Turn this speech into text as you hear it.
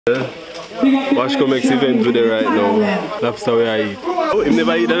Bascom X event today right now. Lobster we I eat. Oh, you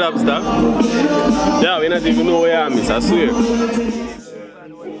never eat the lobster? Yeah, we not even know where I am, I swear.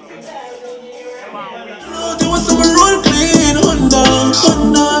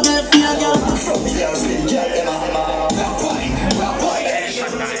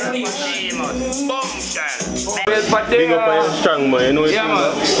 Big up on your strong man, you know it. Yeah,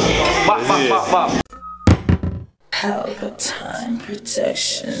 man. Back. Pelpa time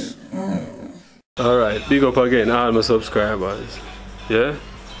protection. Alright, big up again all my subscribers. Yeah?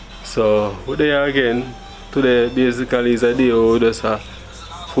 So, we're there again. Today basically is a day where we just a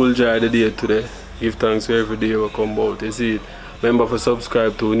full joy the day today. Give thanks for every day we come out. You see it? Remember to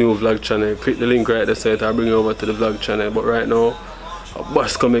subscribe to a new vlog channel. Click the link right there so I'll bring you over to the vlog channel. But right now,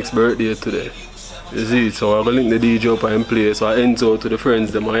 Bascom X birthday today. You see it? So I'm gonna link the DJ up and play. So I ends out to the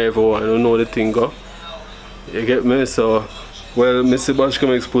friends them and everyone. I don't know the thing go. You get me? So, well, Mr.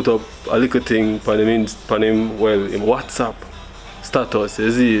 Bascom X put up a little thing on him, well, in WhatsApp status,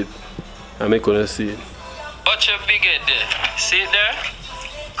 you see it? I'm gonna see it. Watch your big head there. See it there?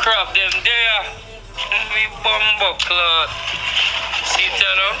 Crop them there. We bumbo cloth. See it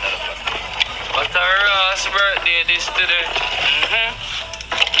there now? What a Ross birthday this today.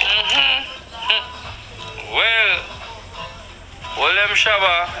 Well, them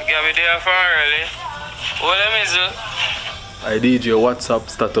Shabba, get me there from early. Well, them is I did your WhatsApp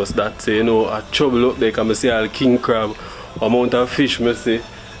status that say, you know, a trouble up there, can I see all king crab, amount of fish, I see.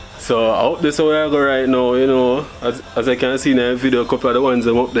 So I hope this is where I go right now, you know, as I can see in the video, a couple of the ones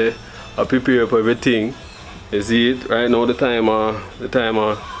I'm up there, I prepare for everything. You see it? Right now the time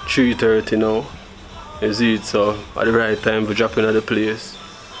 3:30 now. You see it? So at the right time for dropping at the place.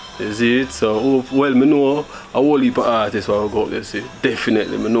 You see it? So, well, I know a whole heap of artists will go up there, see.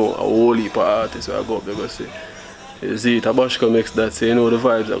 Definitely, I know a whole heap of artists will go up there, see. You see it? A Bascom X that say, you know, the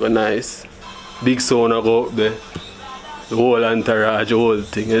vibes are nice. Big sound will go up there. The whole entourage, the whole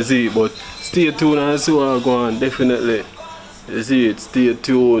thing, you see it? But stay tuned and see what I go on, definitely. You see it? Stay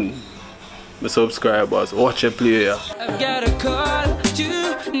tuned. My subscribers, watch it play here. I've got a call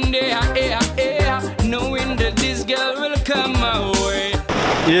today, knowing that this girl will come my way.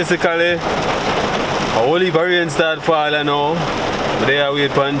 Basically, a whole heap of rain start falling now. But they are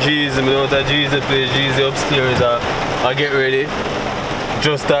waiting for Jeezy. I don't have Jeezy play. Jeezy upstairs. I get ready.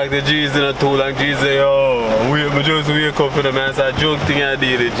 Just talk to Jeezy not too long. Jeezy, yo, I just wake up for the man. It's a joke thing I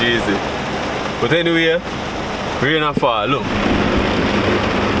did with Jeezy. But anyway, rain a fall. Look.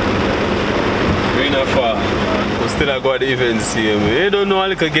 Rain a fall. We still got the event same. You don't know how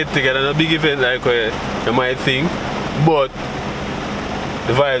to get together. A big event like you might think. But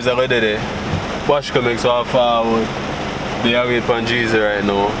the vibes are already there. Bascom X so forward. They are waiting for Jeezy right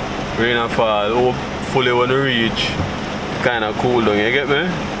now. Rain and fall. Hopefully when we reach, kinda cool down, you get me?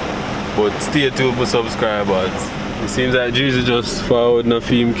 But stay tuned for subscribers. It seems like Jeezy just forward in a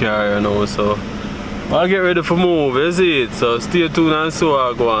film carrier now, so I'll get ready for move, you see it? So stay tuned and see what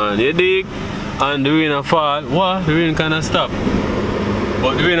I go on. You dig? And the rain and fall. What? The rain kinda stop.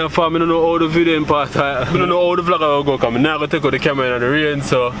 But the rain and fall, I don't know how the video in part, I don't know how the vlog will go, because I'm not going to take out the camera in the rain,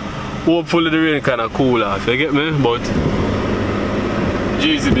 so hopefully the rain kind of cool off, you get me? But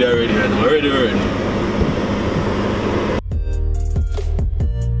Jeezy be ready right now, ready.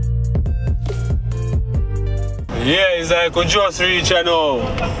 Yeah, it's like we just reach now.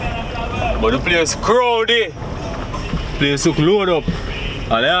 But the place crowded. The place look load up.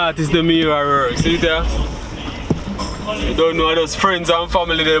 And the artists them here are work, see it there? You don't know those friends and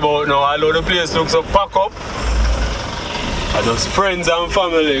family there about now. Although the place looks so packed up. And those friends and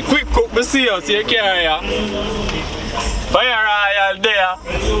family. Quick cook me see us, you carry Fire royal there.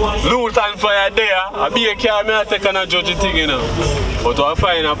 Loot and fire there. I be a car me I take and I judge the thing, you know. But I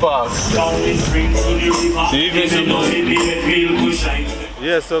find a pass.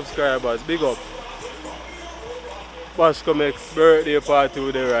 Yes, subscribers, big up. Bascom X birthday party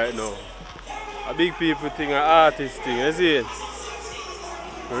with there right now. A big people thing, an artist thing, you see it?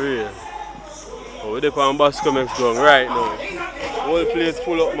 For real. Oh, we're on Bascom X going right now. Whole place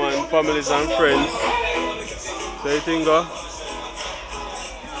full up, man, families and friends. So you think go?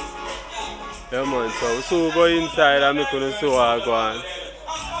 Yeah man, so we soon go inside and we couldn't see what I go on.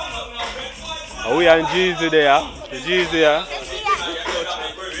 Are we and Jeezy there? The Jeezy there?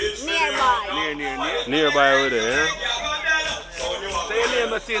 Nearby. Nearby over there, yeah? Say your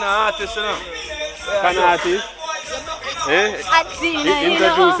name, Tina, artist, you know? Can artist? Eh?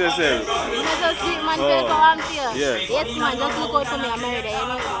 Introduce yourself. Yeah. Yes man, just look out for me, I'm married, you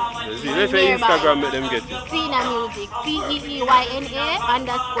know. See, let's say Instagram make them get it. Tina Music, TEEYNA_MUZIK.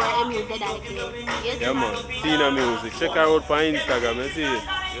 Yes, yeah man, Tina Music. Check her out on Instagram, you see it.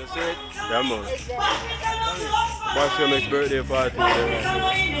 You see it? Yeah, man. Bascom X birthday party there.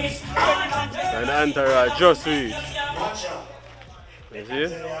 And the entourage just reached. You see?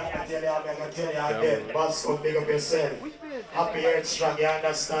 Bascom, big up yourself. Happy Earth strong, you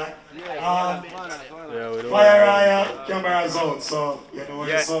understand? Fire Ryan, cameras out, so you know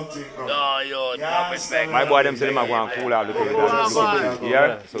where something goes. No, yo, no respect. My boy, them say them are going to cool out the thing.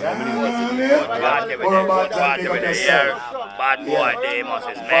 Yeah? So, Bad boy, Demus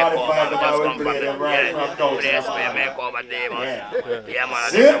is makeover. Just come from the place where makeover Demus. Yeah,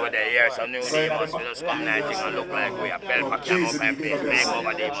 man, this over the years, some new Demus. We just come night and look like we are Pelpa came up and play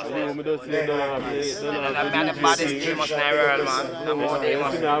makeover Demus. Man, the baddest Demus in the world, man. The more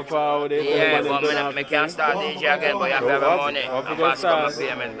Demus. Yeah, but I can't start DJ again, but you have to have money. And Bascom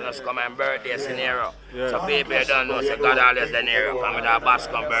payment, we just come and birthday scenario. So people don't know, so God always the scenario. Come with our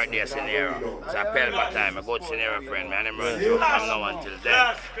Bascom birthday scenario. It's a Pelpa time, a good scenario friend, man. I'm running through from now until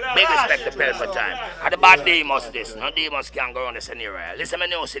then. Big respect to Pelpa time. At the bad Demus this, no Demus can go on the scenario. Listen to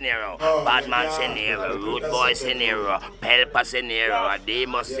my new scenario. Bad man scenario, Root Boy scenario, Pelpa scenario, a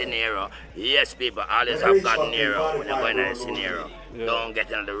Demus scenario. Yes, people always have got Nero when they're going on the scenario. Don't get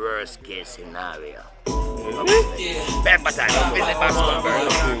into the worst case scenario. Pelpa time, visit Bascom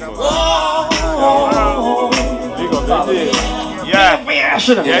birthday. yeah,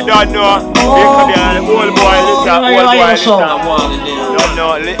 you don't know. Here come the old boy litter, old boy litter. Don't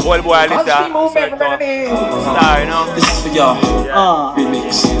know, old boy litter. Star, you know. This is for y'all. Remix.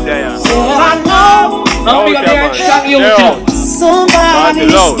 Yeah. I know. Now we got there.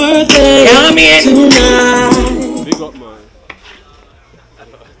 Somebody's birthday. Come in tonight. Big up, man.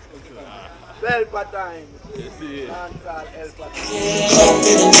 Pelpa time. I'm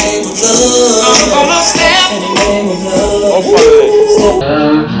gonna step in the name of love.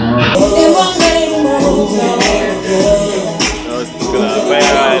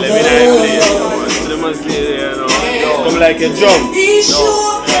 Come like a jump.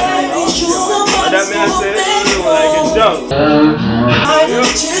 That man said, like a jump.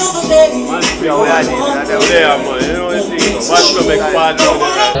 Yeah, man, you know what I'm saying? Bascom X party.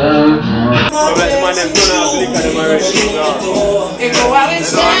 Come like the man, them don't have liquor, them already. The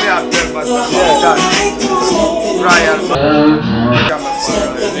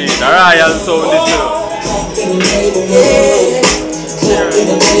Royal sound is here.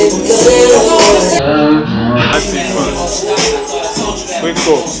 That's it, man. Quick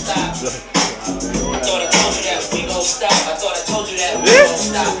go.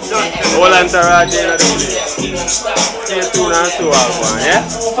 All entourage in the place. Stay tuned and so on, yeah?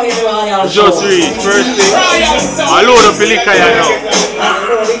 Just read, first thing. I load up the liquor here now.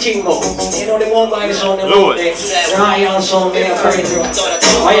 Load.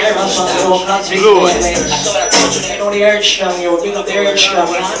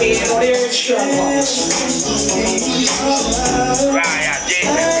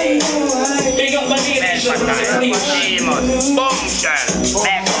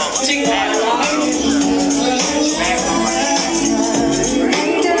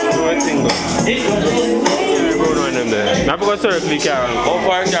 I forgot to circle the car. How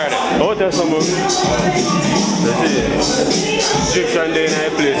far is that? Out there somewhere. That's it. Trips and day in a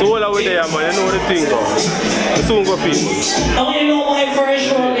place. So all the way there, man, you know what the thing go. You soon go feel, man.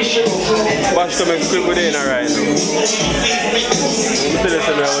 Bascom X quick with it right now. Let me tell you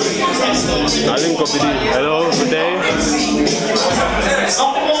something about it. I'll link up with you. Hello, good day.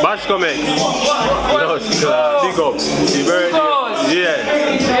 Bascom X. Big up. You birthday. Yeah.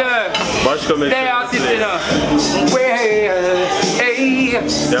 Bascom X.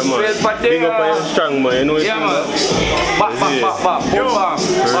 Yeah, man. Big up on your strong, man. You know what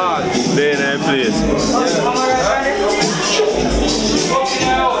Day in a place.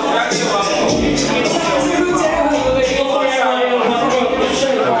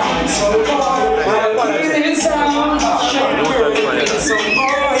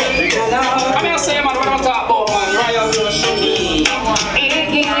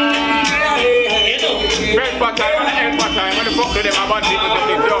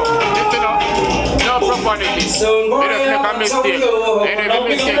 No profanity. They just make a mistake. And every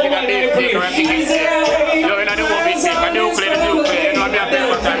mistake is a mistake or a thing. You know, the movie mistake, and you play the new play. You know, I'm a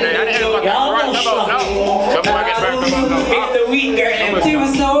Pelpa time. And the Pelpa time right about now. So come and get back about now. The weak girl, and she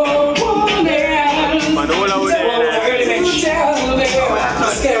was so warm there. Man, all over there.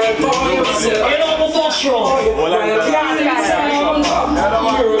 Scared boy, you know, what's strong.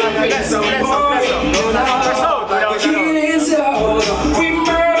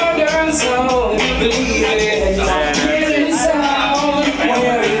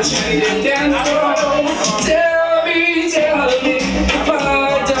 Tell me,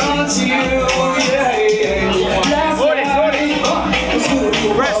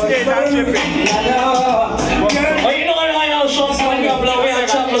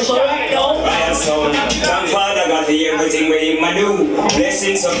 my do.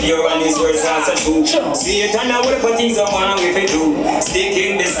 Blessings of pure and his words are so true. See it and I will put things on one with it do.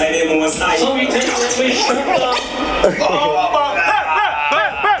 Sticking beside the most high. So we take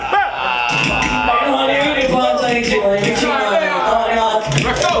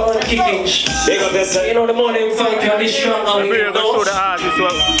you know the morning fight can be strong on the nose.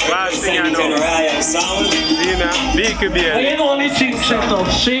 You know the things set up,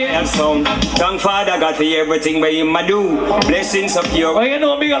 see? Thank Father God for everything by him I do. Blessings of you. Oh, you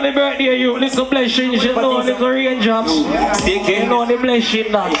know me on the birthday, you little blessings, you know the raindrops. Sticking, you know the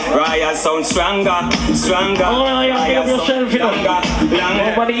blessing that. Raya sound stronger, stronger. Oh, you have yourself, you know.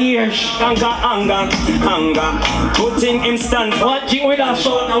 Over the years. Anger. Putting instant. Watching with us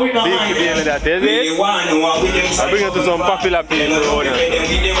on and with our mind. I bring it to some popular people.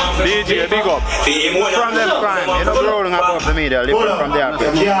 DJ, big up. From them crime, you know, rolling above the media, living from there.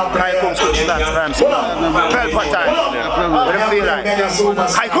 Kai comes to stats crime. Pelpa time. What do you feel like?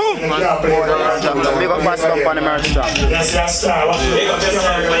 Kai comes! Big up Bascom on the merch shop.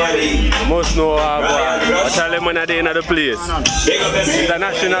 Most know how I tell them when I day in the place.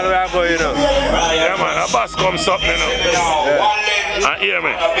 International where I go, you know. Yeah, man, a Bascom something, you know. And hear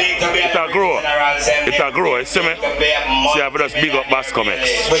me, it'll grow. It'll grow, you see me? See, I've just big up Bascom X.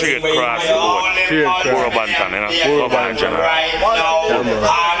 Straight cross the board. Puro Bantan, you know? Puro Bantan.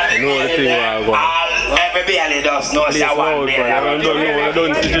 You know the thing where I go. Everybody does know I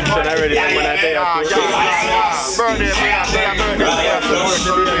don't see Egyptian already when I day after.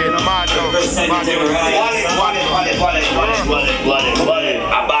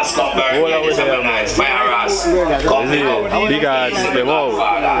 A Bascom birthday, something nice, fire us. Big artists, them all.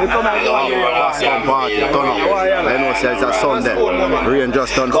 Bascom party, turn up. I know it's a Sunday. Rain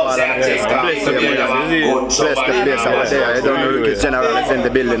just done fall on the place. Bless the place over there. I don't know the general is in the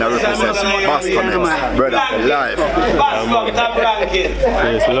building. I represent Bascom X, brother, live. Bascom, it's a blanket.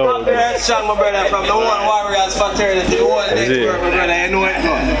 Yes, Lord. Strong, my brother, from the one Warriors fraternity, the whole network, my brother, you know it.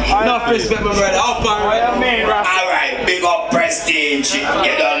 Enough respect, my brother. Up and right. Alright, big up Prestige.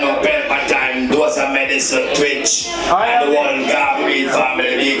 You don't know Pelpa time. Those are medicine Twitch. And the one Gabriel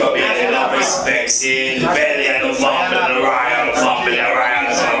family, big up enough respect. Seeing Belly and the family, the Royal family, the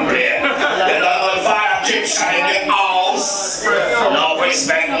Royal family. You don't know Fire Egyptian in the house. No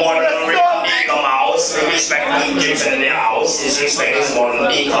respect more than the Eagle house. Respect the Egyptian in the house. His respect is more than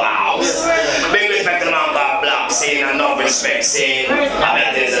the Eagle house. Big respect to the man by Black scene and no respect scene. I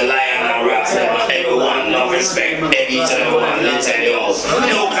mean, there's a lion and rats. Everyone, no respect. Every each and everyone lives in the house.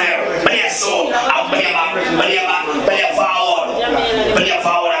 No clear. But yes, so I'll pay back. But you're forward. But you're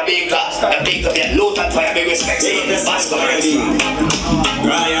forward. A big up. You're loot and fire. Big respect. Bascom ready.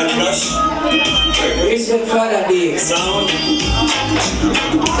 Ryan Rush. Respect Father Day. Sound.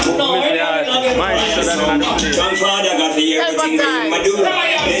 Thank Father God for everything that you do.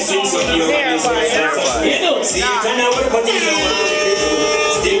 Blessings of you. See it and I will put it on.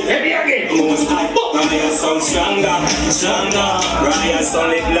 Heavy again. Ryan sound stronger. Ryan sound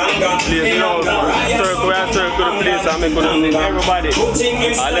live longer. Please, you know, circle the place and make gonna see everybody. All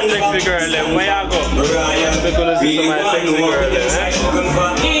the sexy girl, where you go? Make gonna see some of my sexy girl,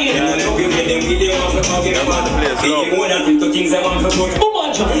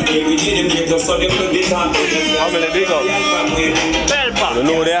 how many big up? Pelpa. You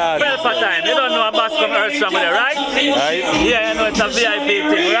know they are. Pelpa time. You don't know a Bascom Earth song there, right? Right? Yeah, you know it's a VIP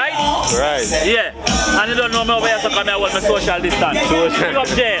thing, right? Right. Yeah. And you don't know me over here, so come here with my social distance. Big up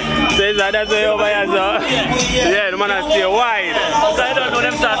Jay. So is that that's way over here, so? Yeah, the man has stay wide. So you don't know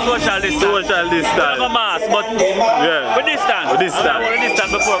them start social distance. Social distance. I'm a mask, but yeah. with distance. With distance. I want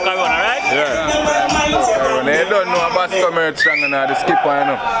distance before Corona, right? Yeah. You don't know a Bascom Earth strong enough, the skipper,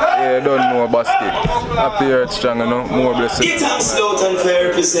 you know. You don't know a basket. Happy Earth strong enough, more blessings. Get up, slow and fair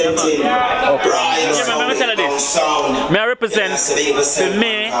representing. Let me tell you this. May I represent to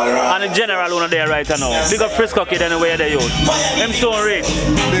me and the general one there right now. Big up Frisco kid anyway they use. Them so rich.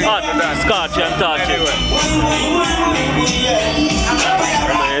 Hot, scotch and touchy.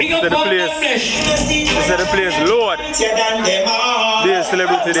 This is the place, Lord. Be a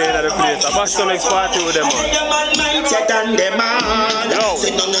celebrity there at the place. A Bascom X party with them, man.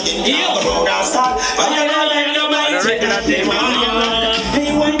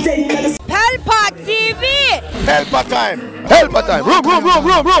 Pelpa TV! Pelpa time! Pelpa time! Room!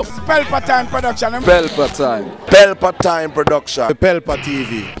 Pelpa time production. Pelpa time. Pelpa time production. The Pelpa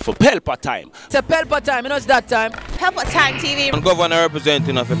TV. For Pelpa time. It's a Pelpa time, you know it's that time. Pelpa time TV. I'm governor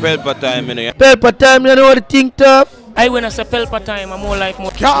representing of a Pelpa time, you know. Pelpa time, you know what the thing tough? I when I say Pelpa time, I'm more like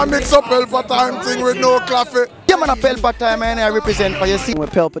more. Can't mix up Pelpa time thing with no coffee. Yeah, man, a Pelpa time, and I represent for your scene.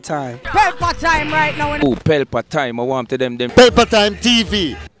 With Pelpa time. Pelpa time right now. Oh, Pelpa time, I want to them. Pelpa time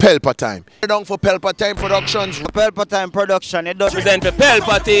TV. Pelpa time. Down for Pelpa time productions. Pelpa time production. It does Present for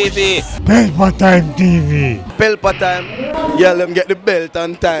Pelpa TV. Pelpa time TV. Pelpa time. Yeah, let them get the belt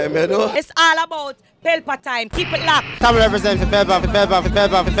on time, you know. It's all about Pelpa time. Keep it locked. Come represent for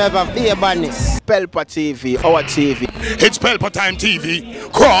Pelpa, be a badness. Pelpa TV, our TV. It's Pelpa time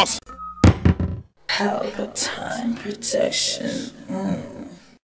TV. Cross. Pelpa time protection.